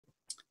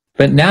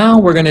But now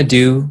we're going to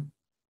do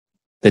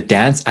the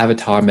dance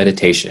avatar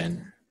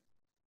meditation.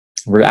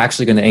 We're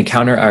actually going to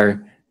encounter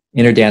our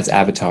inner dance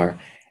avatar.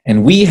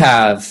 And we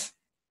have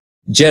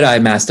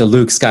Jedi Master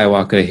Luke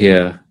Skywalker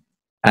here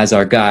as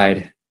our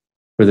guide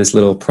for this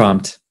little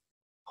prompt,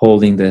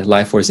 holding the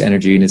life force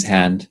energy in his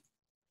hand.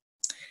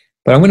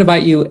 But I'm going to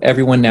invite you,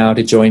 everyone, now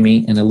to join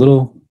me in a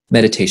little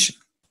meditation.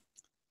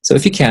 So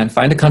if you can,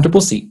 find a comfortable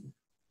seat.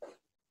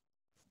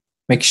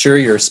 Make sure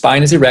your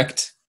spine is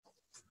erect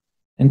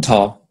and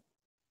tall.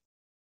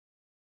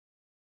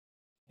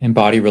 And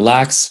body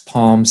relaxed,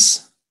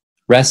 palms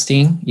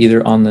resting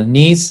either on the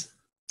knees,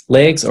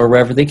 legs, or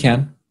wherever they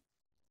can.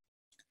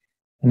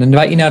 And I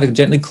invite you now to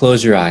gently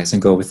close your eyes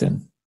and go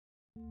within.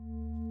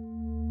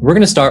 We're going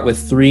to start with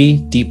 3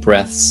 deep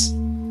breaths,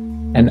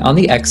 and on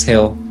the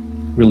exhale,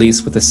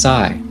 release with a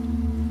sigh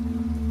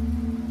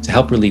to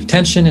help relieve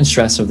tension and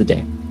stress of the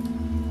day.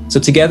 So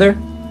together,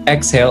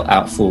 exhale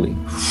out fully.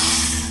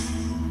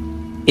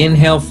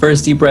 Inhale,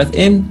 first deep breath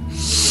in.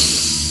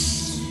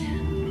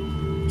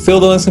 Fill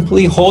the lungs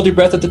completely. Hold your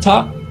breath at the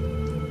top.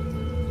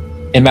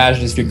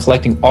 Imagine as if you're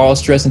collecting all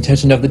stress and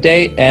tension of the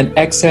day, and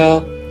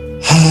exhale,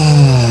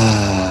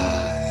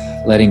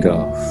 letting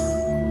go.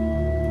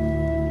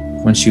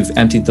 Once you've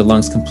emptied the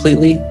lungs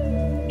completely,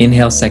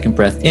 inhale, second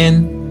breath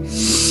in.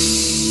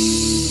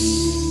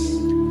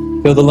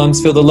 Fill the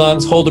lungs,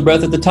 hold the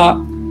breath at the top,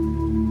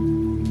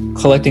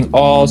 collecting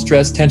all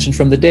stress, tension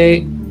from the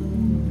day,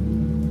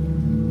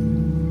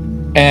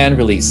 and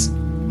release.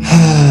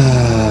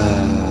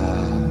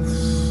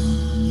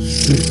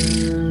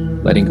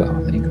 Letting go.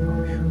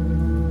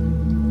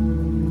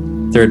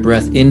 Third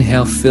breath,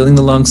 inhale, filling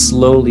the lungs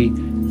slowly,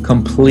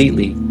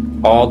 completely,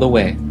 all the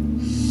way.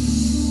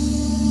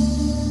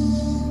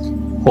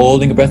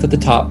 Holding a breath at the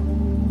top.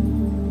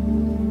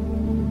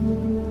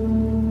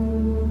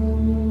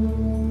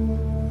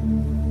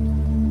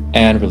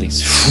 And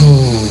release.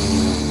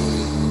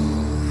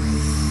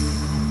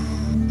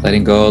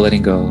 Letting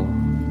go.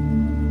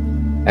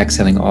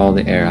 Exhaling all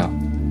the air out.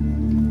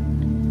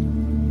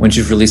 Once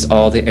you've released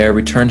all the air,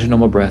 return to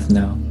normal breath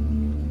now.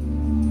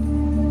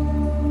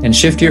 And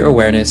shift your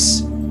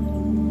awareness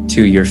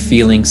to your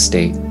feeling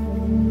state.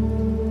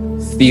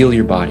 Feel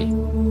your body.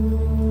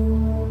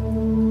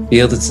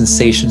 Feel the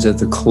sensations of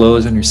the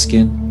clothes on your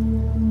skin.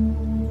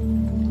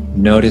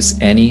 Notice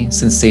any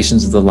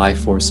sensations of the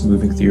life force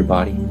moving through your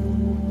body.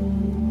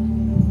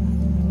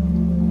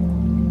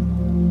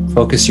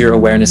 Focus your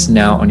awareness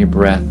now on your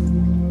breath.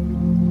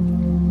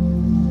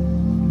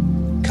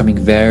 Becoming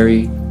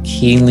very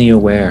keenly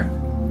aware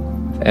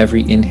of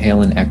every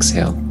inhale and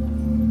exhale.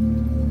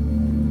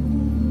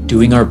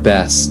 Doing our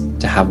best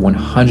to have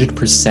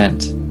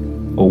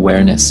 100%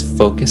 awareness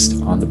focused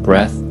on the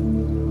breath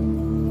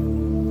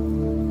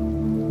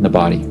and the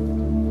body.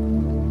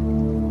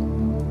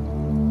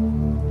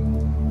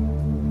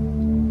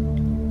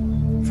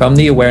 From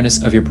the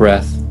awareness of your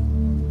breath,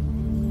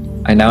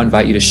 I now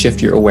invite you to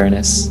shift your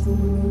awareness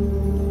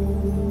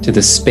to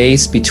the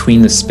space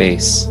between the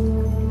space.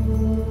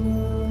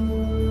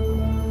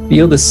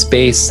 Feel the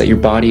space that your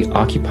body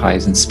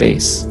occupies in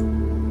space.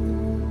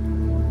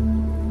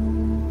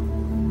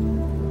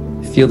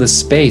 Feel the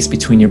space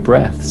between your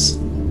breaths.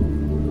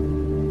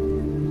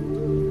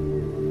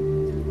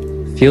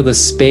 Feel the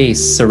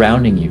space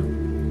surrounding you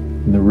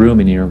in the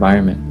room, in your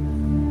environment.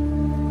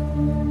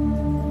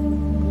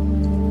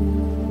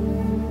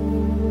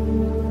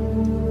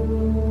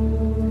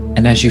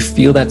 And as you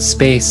feel that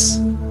space,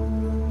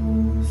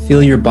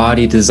 feel your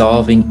body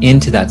dissolving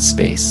into that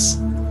space,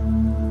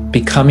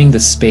 becoming the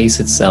space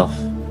itself.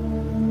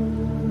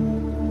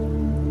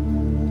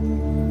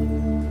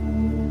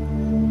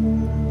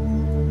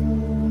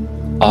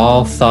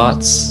 All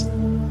thoughts,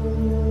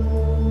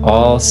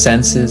 all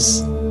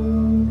senses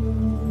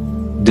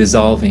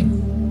dissolving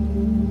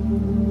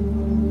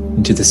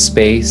into the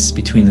space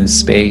between the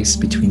space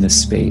between the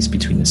space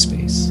between the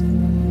space.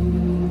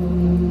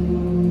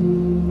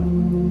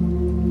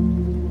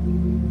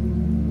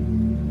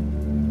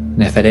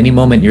 And if at any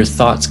moment your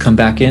thoughts come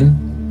back in,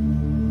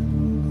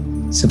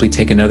 simply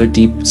take another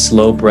deep,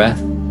 slow breath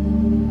and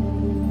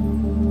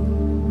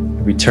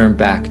return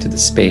back to the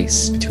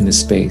space between the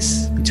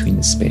space between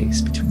the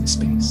space between the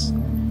space.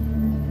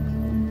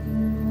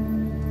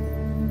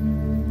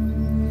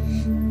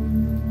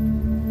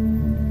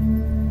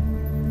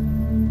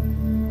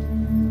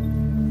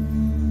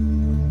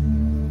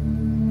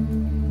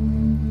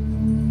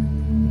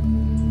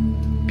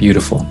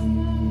 Beautiful.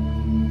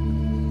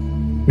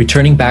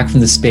 Returning back from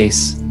the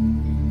space,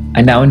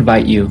 I now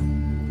invite you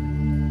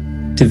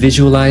to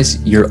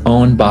visualize your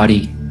own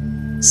body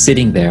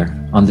sitting there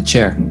on the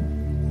chair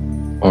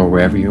or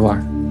wherever you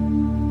are.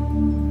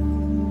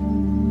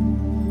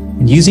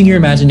 And using your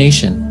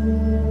imagination,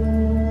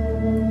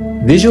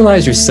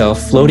 visualize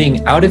yourself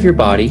floating out of your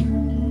body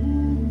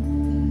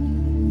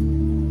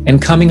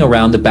and coming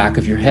around the back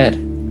of your head.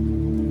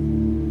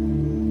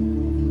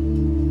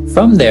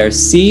 From there,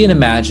 see and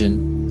imagine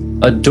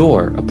a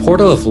door, a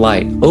portal of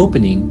light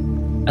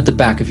opening at the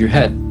back of your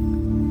head.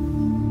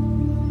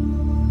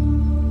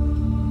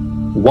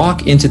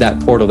 walk into that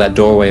portal, that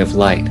doorway of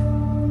light.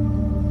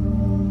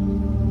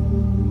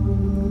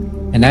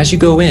 And as you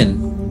go in,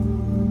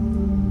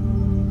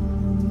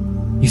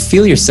 you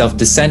feel yourself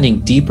descending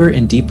deeper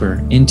and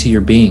deeper into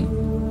your being.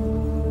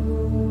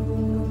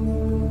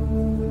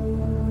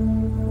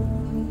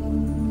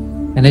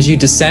 And as you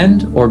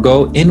descend or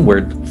go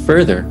inward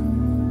further,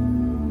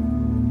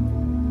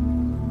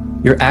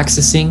 you're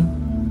accessing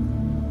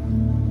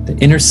the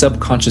inner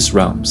subconscious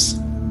realms.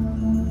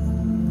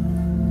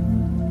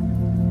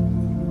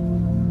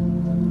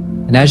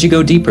 And as you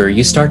go deeper,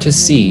 you start to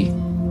see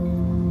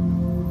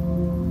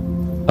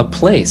a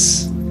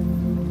place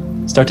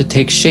start to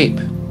take shape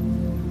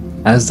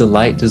as the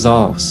light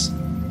dissolves.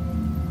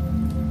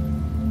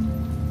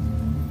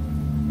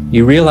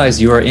 You realize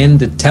you are in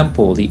the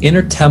temple, the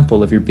inner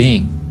temple of your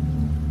being.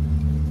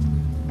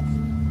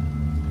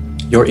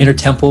 Your inner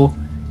temple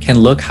can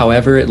look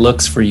however it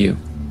looks for you.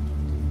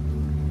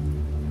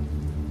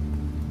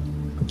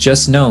 But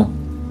just know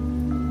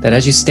that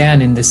as you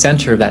stand in the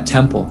center of that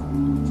temple,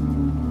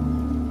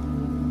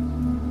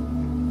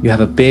 you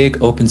have a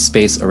big open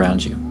space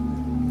around you.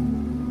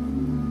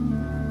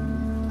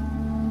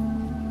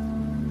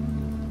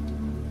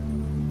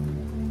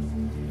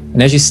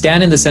 And as you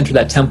stand in the center of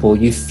that temple,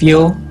 you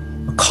feel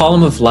a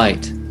column of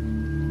light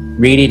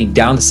radiating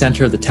down the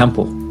center of the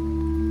temple.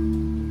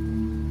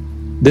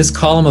 This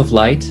column of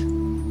light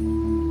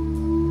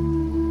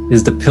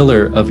is the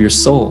pillar of your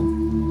soul.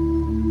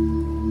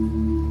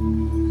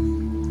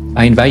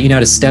 I invite you now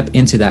to step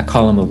into that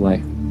column of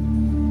light.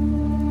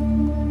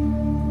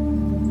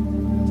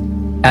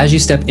 As you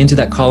step into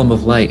that column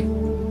of light,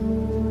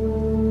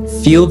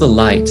 feel the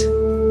light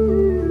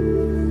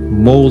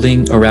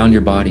molding around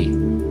your body,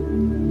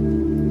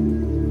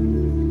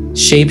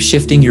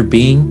 shape-shifting your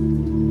being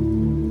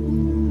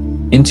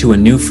into a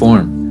new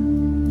form,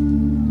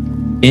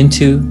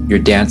 into your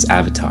dance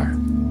avatar.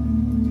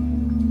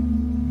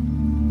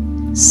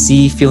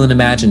 See, feel, and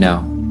imagine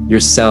now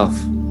yourself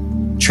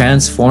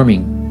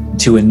transforming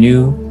into a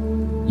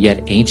new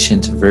yet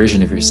ancient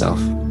version of yourself.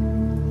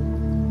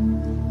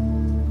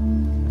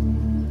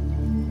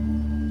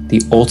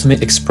 The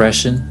ultimate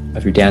expression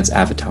of your dance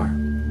avatar.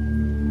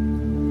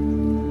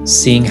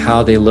 Seeing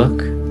how they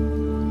look,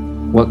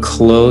 what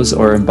clothes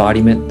or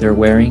embodiment they're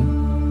wearing.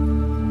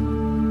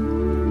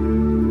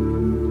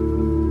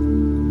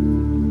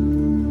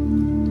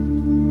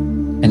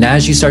 And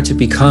as you start to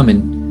become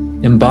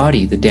and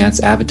embody the dance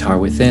avatar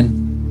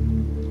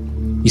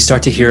within, you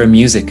start to hear a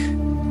music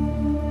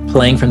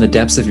playing from the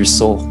depths of your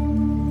soul.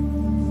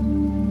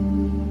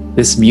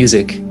 This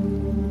music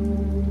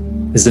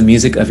is the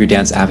music of your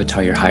dance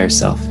avatar, your higher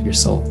self, your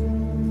soul.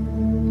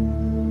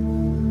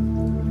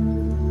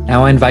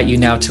 Now I invite you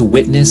now to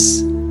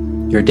witness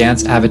your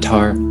dance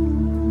avatar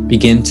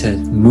begin to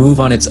move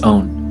on its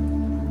own.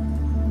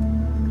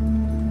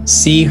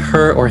 See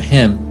her or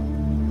him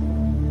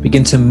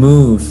begin to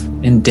move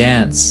and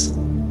dance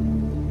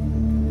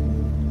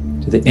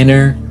to the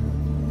inner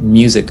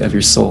music of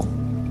your soul.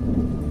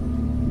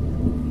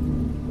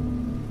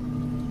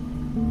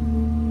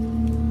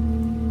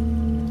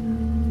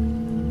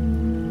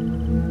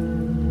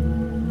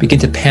 Begin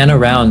to pan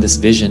around this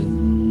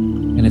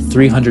vision in a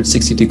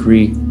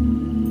 360-degree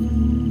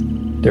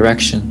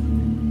direction,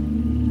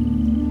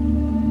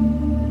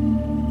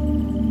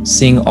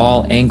 seeing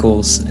all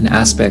angles and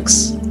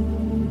aspects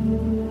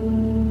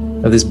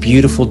of this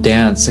beautiful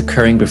dance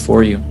occurring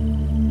before you.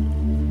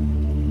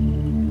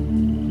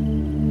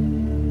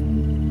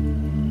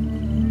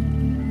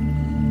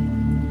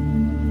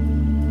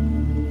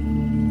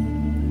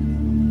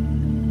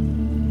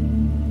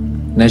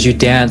 And as you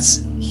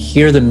dance,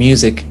 hear the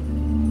music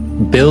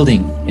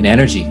building in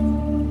energy,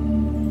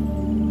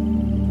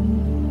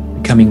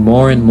 becoming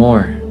more and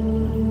more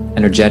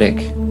energetic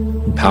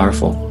and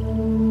powerful.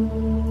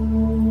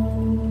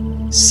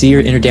 See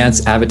your inner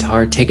dance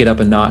avatar take it up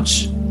a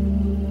notch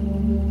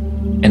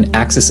and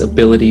access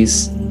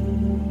abilities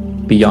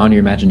beyond your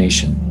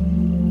imagination.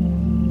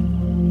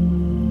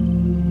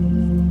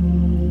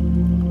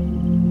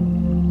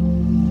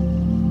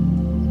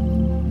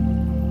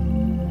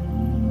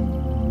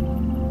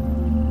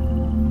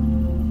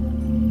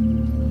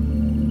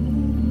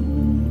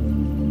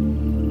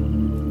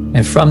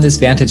 And from this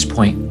vantage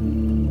point,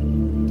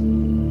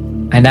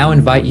 I now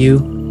invite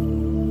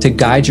you to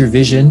guide your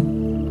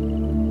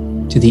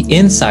vision to the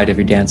inside of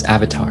your dance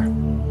avatar.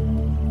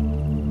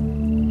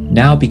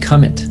 Now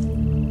become it.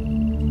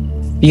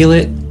 Feel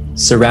it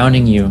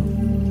surrounding you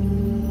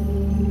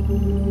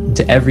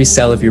into every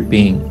cell of your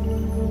being.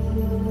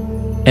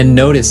 And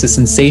notice the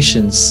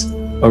sensations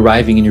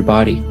arriving in your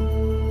body.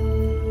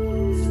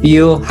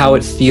 Feel how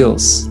it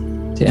feels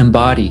to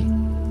embody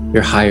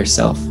your higher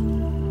self,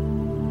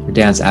 your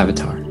dance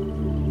avatar.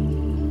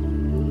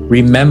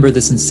 Remember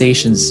the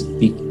sensations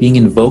being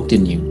invoked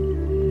in you.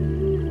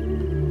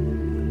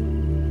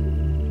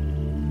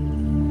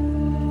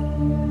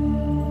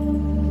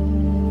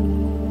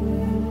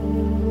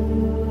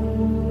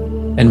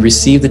 And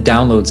receive the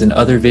downloads and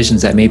other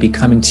visions that may be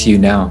coming to you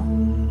now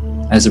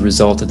as a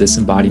result of this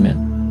embodiment.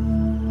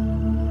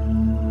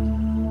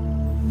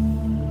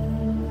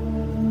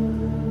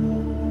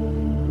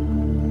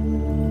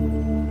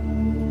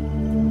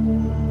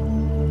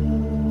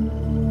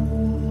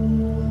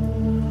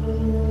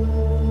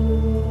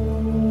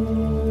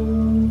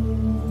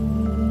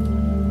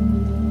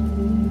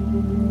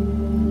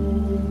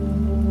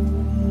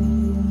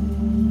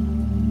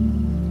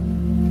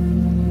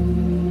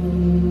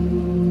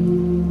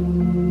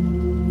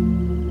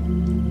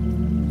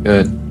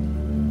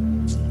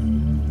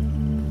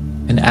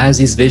 as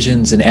these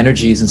visions and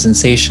energies and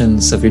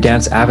sensations of your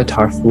dance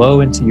avatar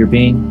flow into your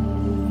being,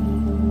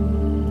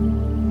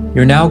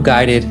 you're now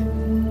guided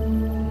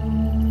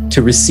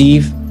to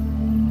receive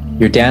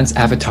your dance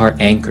avatar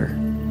anchor.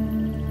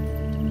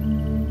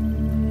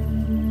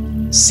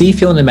 See,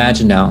 feel, and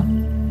imagine now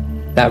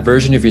that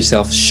version of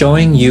yourself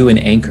showing you an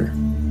anchor.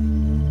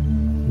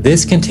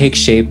 This can take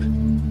shape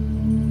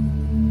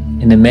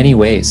in many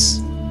ways: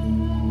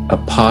 a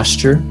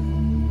posture,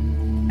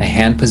 a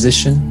hand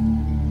position,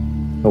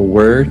 a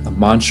word, a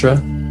mantra,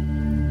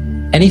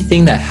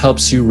 anything that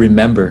helps you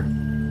remember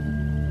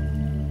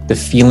the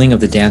feeling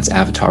of the dance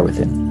avatar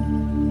within.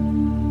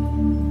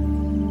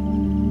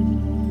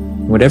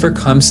 Whatever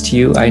comes to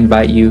you, I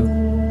invite you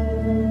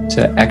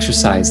to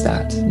exercise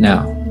that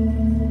now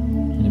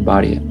and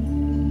embody it.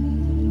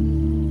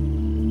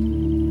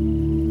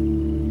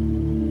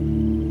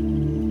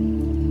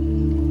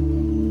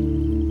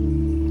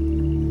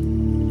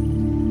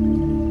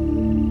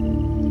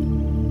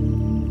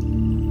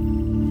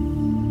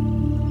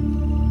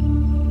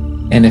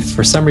 And if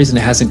for some reason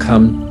it hasn't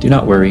come, do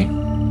not worry.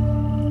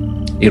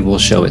 It will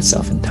show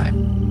itself in time.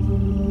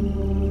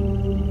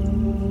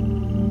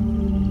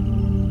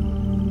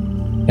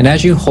 And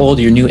as you hold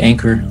your new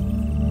anchor,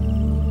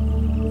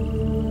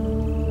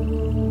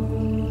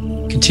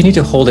 continue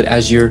to hold it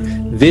as your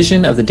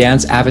vision of the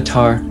dance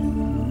avatar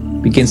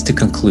begins to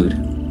conclude.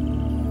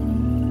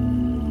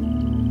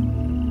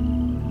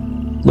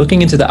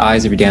 Looking into the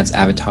eyes of your dance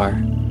avatar,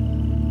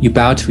 you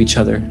bow to each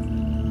other.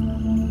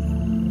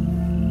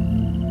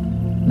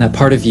 And that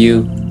part of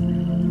you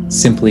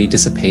simply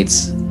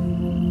dissipates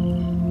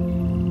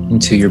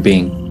into your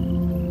being.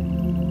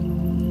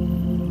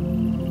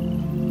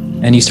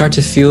 And you start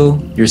to feel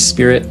your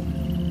spirit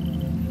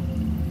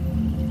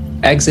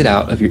exit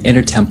out of your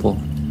inner temple,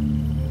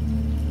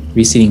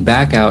 receding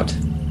back out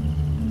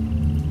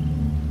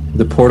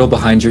the portal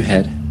behind your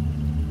head.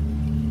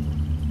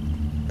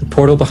 The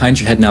portal behind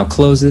your head now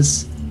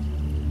closes,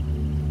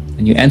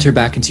 and you enter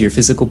back into your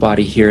physical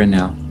body here and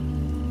now.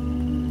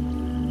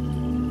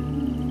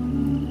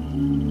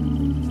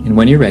 And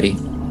when you're ready,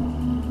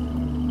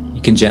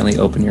 you can gently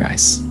open your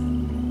eyes.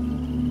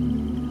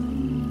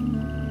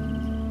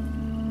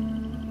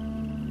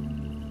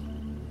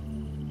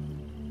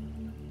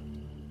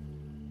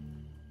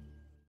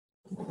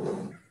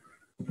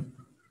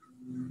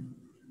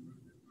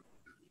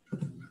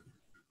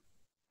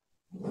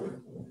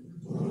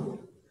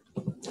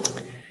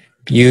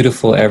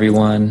 Beautiful,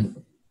 everyone.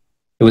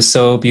 It was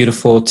so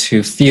beautiful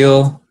to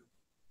feel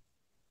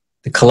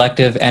the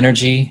collective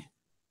energy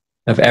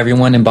of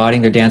everyone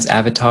embodying their dance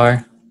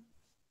avatar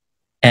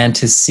and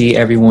to see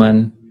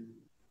everyone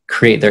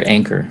create their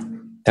anchor.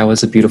 That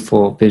was a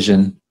beautiful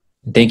vision.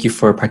 Thank you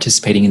for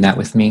participating in that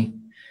with me.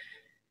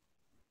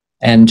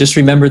 And just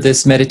remember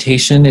this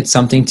meditation, it's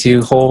something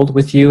to hold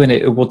with you, and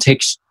it will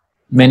take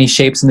many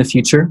shapes in the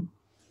future.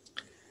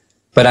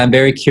 But I'm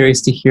very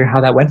curious to hear how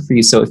that went for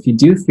you. So if you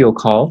do feel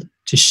called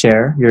to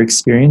share your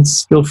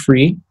experience, feel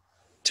free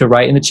to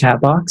write in the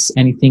chat box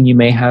anything you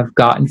may have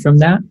gotten from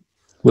that.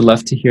 Would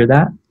love to hear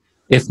that.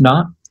 If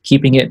not,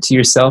 keeping it to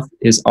yourself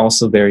is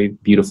also very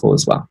beautiful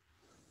as well.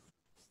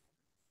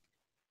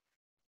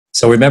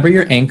 So remember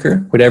your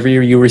anchor, whatever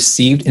you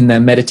received in that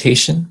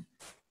meditation.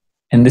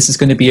 And this is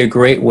going to be a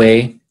great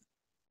way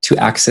to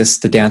access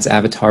the dance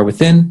avatar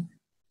within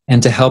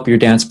and to help your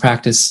dance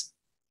practice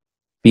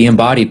be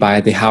embodied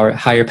by the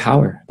higher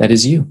power that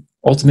is you,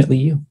 ultimately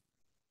you.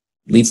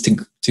 It leads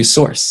to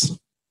source.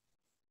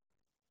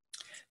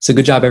 So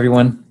good job,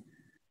 everyone,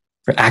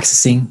 for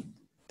accessing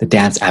the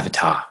dance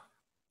avatar.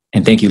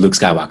 And thank you, Luke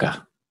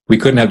Skywalker. We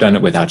couldn't have done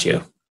it without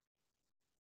you.